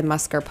didn't buy the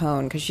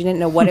mascarpone because she didn't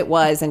know what it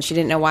was, and she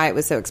didn't know why it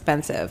was so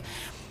expensive.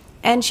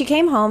 And she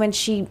came home and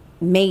she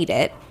made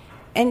it,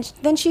 and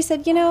then she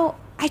said,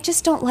 I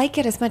just don't like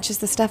it as much as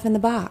the stuff in the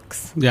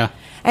box. Yeah.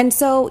 And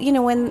so,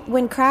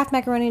 when Kraft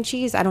macaroni and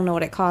cheese, I don't know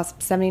what it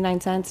costs,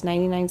 79 cents,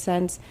 99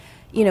 cents,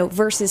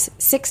 versus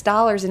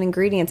 $6 in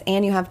ingredients,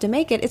 and you have to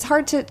make it, it's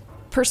hard to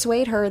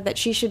persuade her that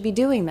she should be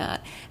doing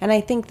that. And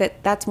I think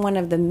that that's one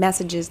of the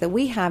messages that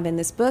we have in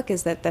this book,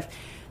 is that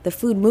the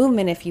food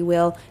movement, if you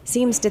will,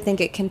 seems to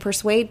think it can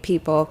persuade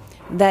people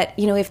that,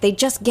 if they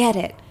just get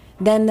it,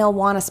 then they'll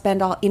want to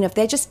spend if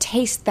they just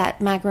taste that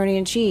macaroni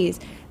and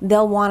cheese,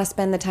 they'll want to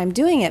spend the time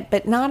doing it,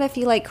 but not if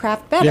you like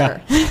Kraft better.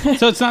 Yeah.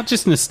 So it's not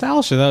just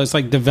nostalgia, though. It's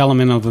like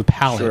development of a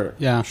palate. Sure.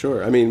 Yeah.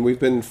 Sure. I mean,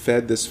 we've been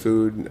fed this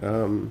food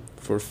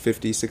for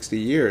 50, 60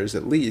 years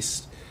at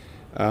least,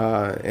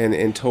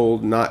 and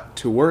told not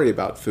to worry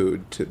about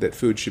food, that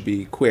food should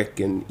be quick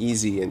and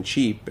easy and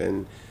cheap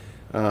and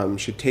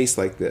should taste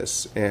like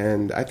this.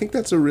 And I think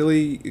that's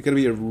going to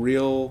be a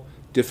real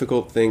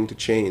difficult thing to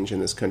change in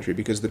this country,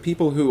 because the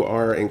people who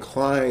are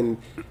inclined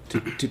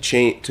to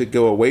change, to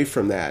go away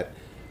from that,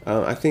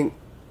 I think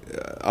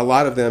a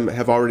lot of them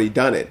have already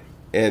done it.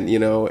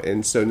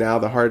 And so now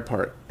the hard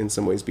part in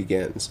some ways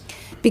begins.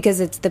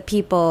 Because it's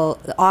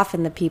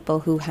often the people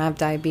who have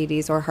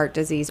diabetes or heart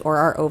disease or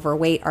are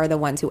overweight are the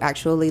ones who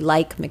actually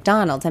like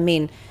McDonald's. I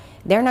mean,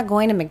 they're not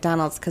going to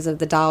McDonald's because of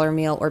the dollar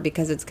meal or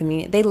because it's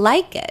convenient. They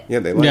like it. Yeah,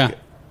 they like it.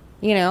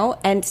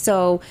 And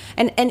so,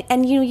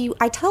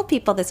 I tell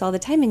people this all the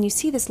time, and you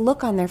see this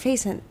look on their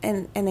face,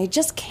 and they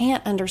just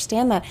can't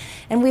understand that.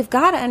 And we've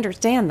got to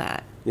understand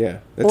that. Yeah,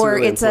 that's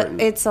really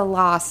important. It's a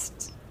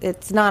lost.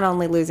 It's not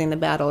only losing the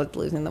battle; it's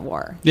losing the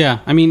war. Yeah,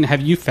 I mean,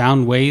 have you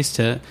found ways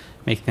to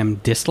make them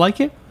dislike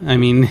it? I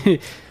mean,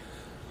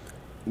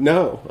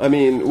 no. I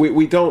mean,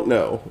 we don't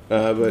know.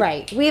 But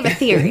right. We have a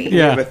theory.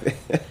 Yeah,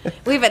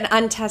 we have an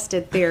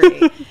untested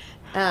theory,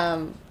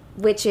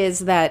 which is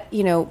that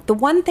the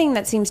one thing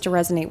that seems to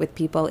resonate with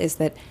people is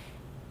that,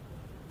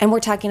 and we're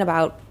talking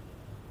about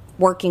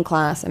working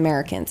class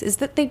Americans, is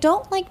that they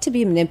don't like to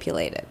be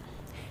manipulated.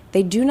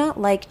 They do not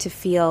like to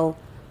feel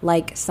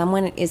like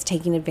someone is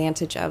taking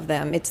advantage of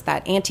them. It's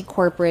that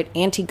anti-corporate,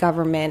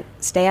 anti-government,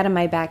 stay out of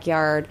my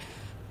backyard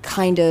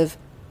kind of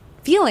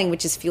feeling,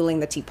 which is fueling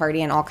the Tea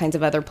Party and all kinds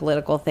of other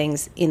political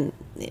things in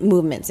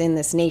movements in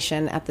this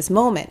nation at this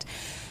moment.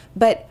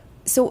 But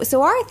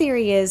so our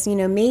theory is,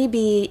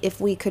 maybe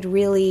if we could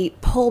really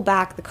pull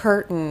back the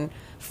curtain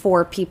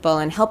for people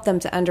and help them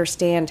to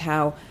understand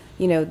how,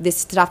 this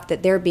stuff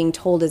that they're being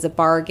told is a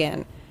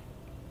bargain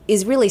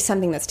is really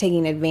something that's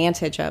taking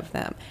advantage of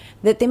them,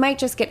 that they might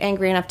just get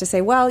angry enough to say,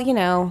 well,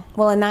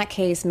 in that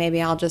case,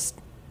 maybe I'll just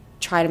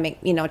try to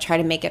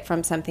make it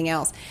from something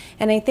else.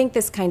 And I think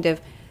this kind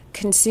of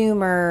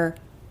consumer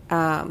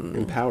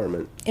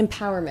empowerment,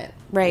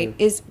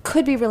 right,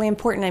 could be really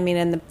important. I mean,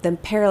 and the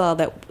parallel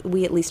that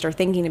we at least are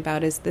thinking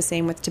about is the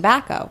same with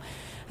tobacco.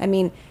 I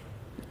mean,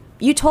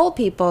 you told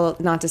people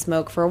not to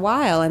smoke for a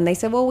while, and they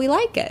said, well, we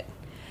like it.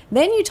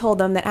 Then you told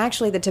them that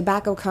actually the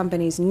tobacco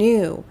companies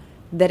knew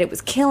that it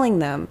was killing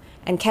them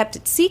and kept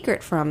it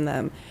secret from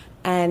them.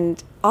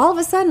 And all of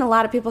a sudden, a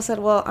lot of people said,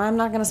 well, I'm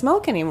not going to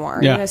smoke anymore.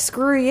 Yeah.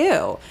 Screw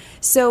you.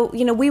 So,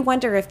 we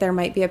wonder if there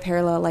might be a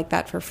parallel like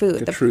that for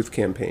food. The truth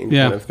campaign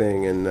kind of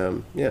thing.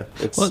 And,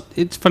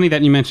 it's funny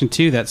that you mentioned,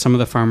 too, that some of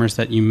the farmers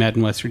that you met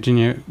in West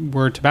Virginia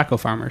were tobacco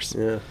farmers.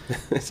 Yeah.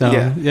 So,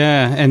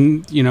 yeah.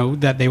 And,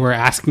 that they were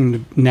asking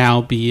to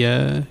now be,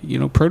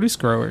 produce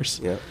growers.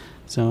 Yeah.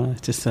 So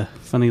it's just a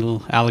funny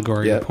little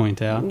allegory to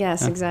point out.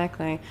 Yes,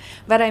 exactly.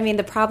 But I mean,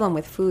 the problem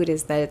with food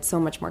is that it's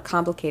so much more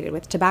complicated.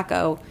 With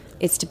tobacco,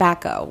 it's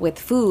tobacco. With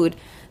food,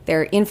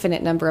 there are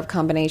infinite number of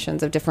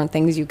combinations of different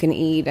things you can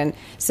eat. And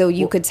so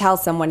you could tell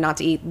someone not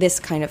to eat this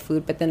kind of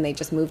food, but then they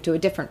just move to a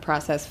different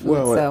processed food.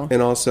 Well,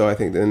 and also I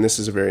think, and this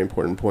is a very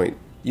important point,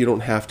 you don't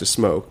have to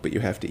smoke, but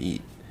you have to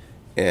eat.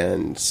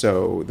 And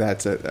so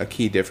that's a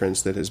key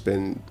difference that has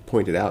been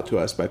pointed out to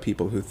us by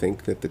people who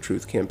think that the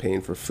truth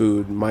campaign for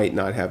food might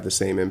not have the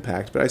same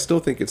impact. But I still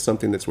think it's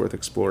something that's worth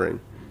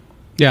exploring.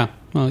 Yeah.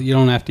 Well, you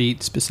don't have to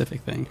eat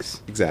specific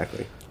things.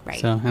 Exactly.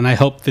 Right. So, and I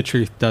hope the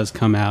truth does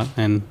come out,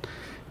 and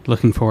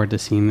looking forward to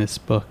seeing this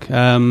book.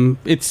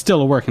 It's still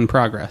a work in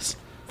progress.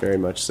 Very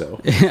much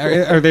so.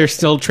 Are there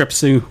still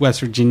trips to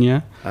West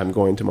Virginia? I'm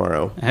going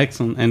tomorrow.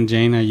 Excellent. And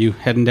Jane, are you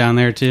heading down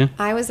there too?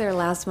 I was there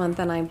last month,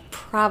 and I'm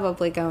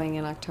probably going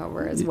in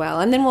October as well.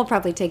 And then we'll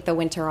probably take the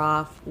winter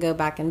off, go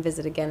back and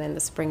visit again in the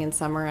spring and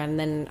summer, and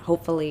then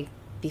hopefully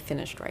be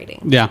finished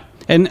writing. Yeah.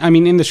 And I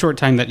mean, in the short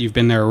time that you've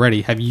been there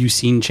already, have you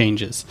seen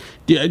changes?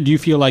 Do you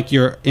feel like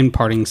you're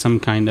imparting some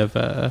kind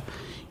of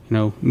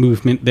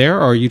movement there,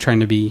 or are you trying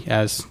to be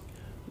as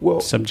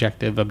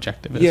objective as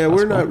possible?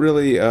 We're not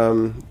really.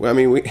 I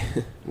mean,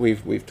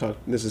 we've talked.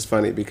 This is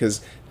funny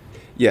because,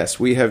 yes,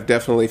 we have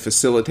definitely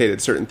facilitated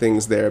certain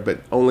things there,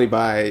 but only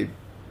by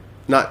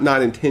not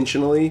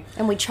intentionally.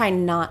 And we try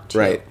not to.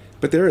 Right,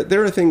 but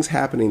there are things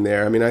happening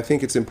there. I mean, I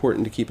think it's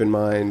important to keep in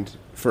mind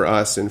for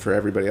us and for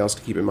everybody else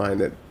to keep in mind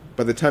that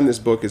by the time this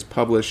book is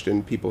published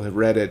and people have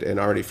read it and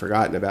already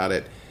forgotten about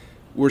it,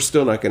 we're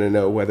still not going to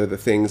know whether the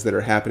things that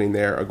are happening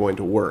there are going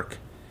to work.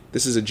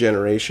 This is a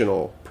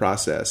generational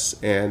process,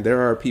 and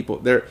there are people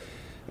there.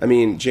 I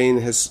mean, Jane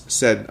has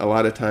said a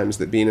lot of times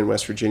that being in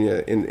West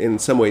Virginia in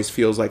some ways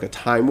feels like a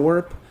time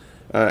warp,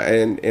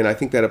 and I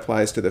think that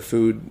applies to the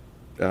food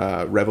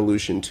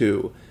revolution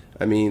too.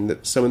 I mean,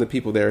 that some of the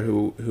people there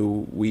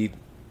who we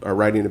are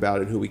writing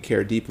about and who we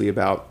care deeply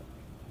about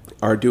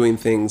are doing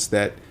things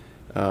that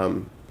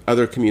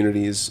other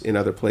communities in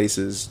other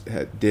places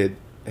had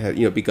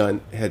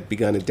begun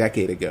a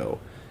decade ago,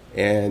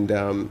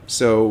 and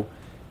so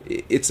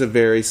it's a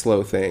very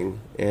slow thing,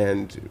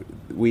 and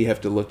we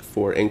have to look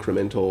for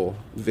incremental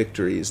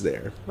victories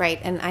there. Right,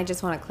 and I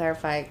just want to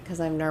clarify, because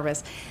I'm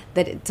nervous,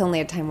 that it's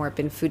only a time warp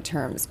in food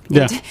terms.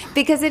 Yeah.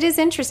 Because it is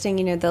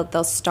interesting,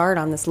 they'll start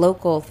on this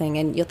local thing,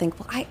 and you'll think,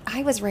 well,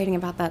 I was writing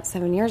about that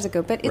 7 years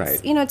ago, but it's,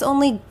 right. It's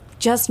only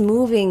just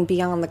moving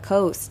beyond the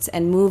coasts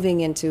and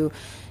moving into,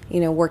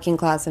 working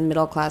class and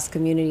middle class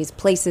communities,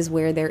 places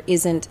where there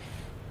isn't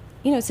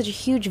such a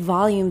huge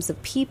volumes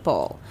of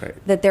people, right,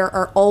 that there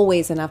are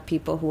always enough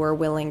people who are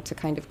willing to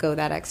kind of go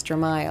that extra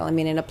mile. I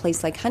mean, in a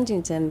place like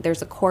Huntington,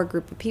 there's a core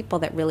group of people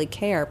that really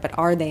care, but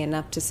are they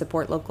enough to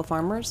support local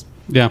farmers?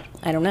 Yeah.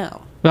 I don't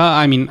know. Well,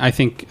 I mean, I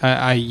think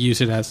I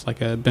use it as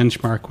like a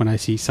benchmark when I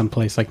see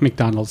someplace like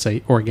McDonald's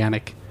say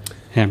organic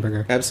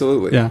hamburger.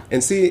 Absolutely. Yeah.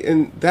 And see,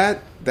 and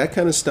that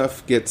kind of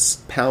stuff gets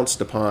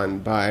pounced upon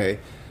by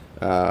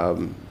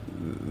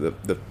the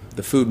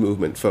food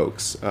movement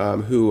folks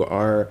who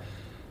are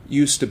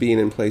used to being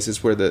in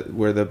places where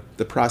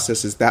the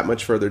process is that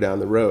much further down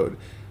the road.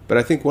 But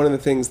I think one of the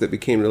things that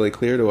became really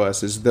clear to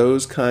us is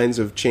those kinds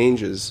of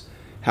changes,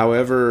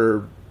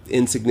 however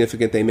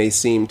insignificant they may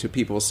seem to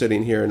people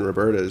sitting here in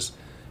Roberta's,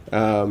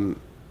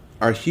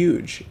 are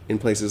huge in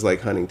places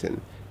like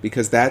Huntington,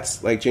 because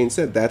that's, like Jane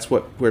said, that's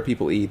where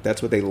people eat,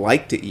 that's what they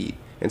like to eat.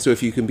 And so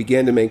if you can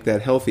begin to make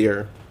that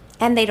healthier.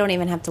 And they don't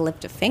even have to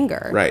lift a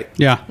finger. Right.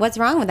 Yeah. What's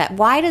wrong with that?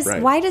 Why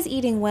does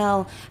eating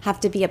well have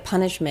to be a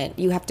punishment?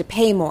 You have to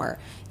pay more.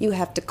 You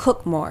have to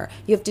cook more.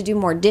 You have to do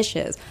more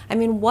dishes. I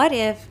mean, what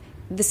if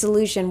the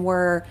solution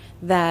were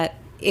that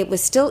it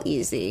was still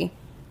easy,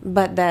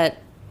 but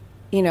that,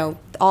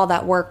 all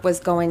that work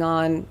was going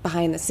on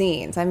behind the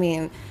scenes? I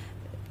mean,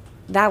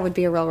 that would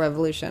be a real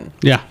revolution.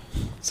 Yeah.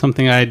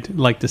 Something I'd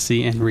like to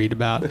see and read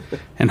about.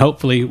 And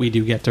hopefully we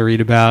do get to read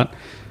about.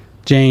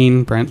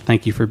 Jane, Brent,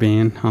 thank you for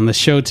being on the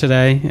show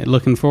today.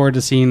 Looking forward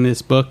to seeing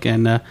this book.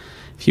 And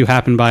if you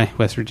happen by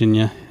West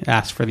Virginia,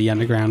 ask for the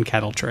Underground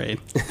Cattle Trade.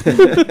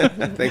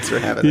 Thanks for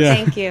having us. Yeah.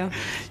 Thank you.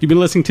 You've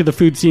been listening to The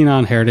Food Scene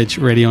on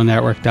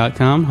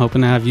HeritageRadioNetwork.com.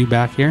 Hoping to have you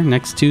back here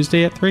next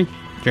Tuesday at 3.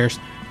 Cheers.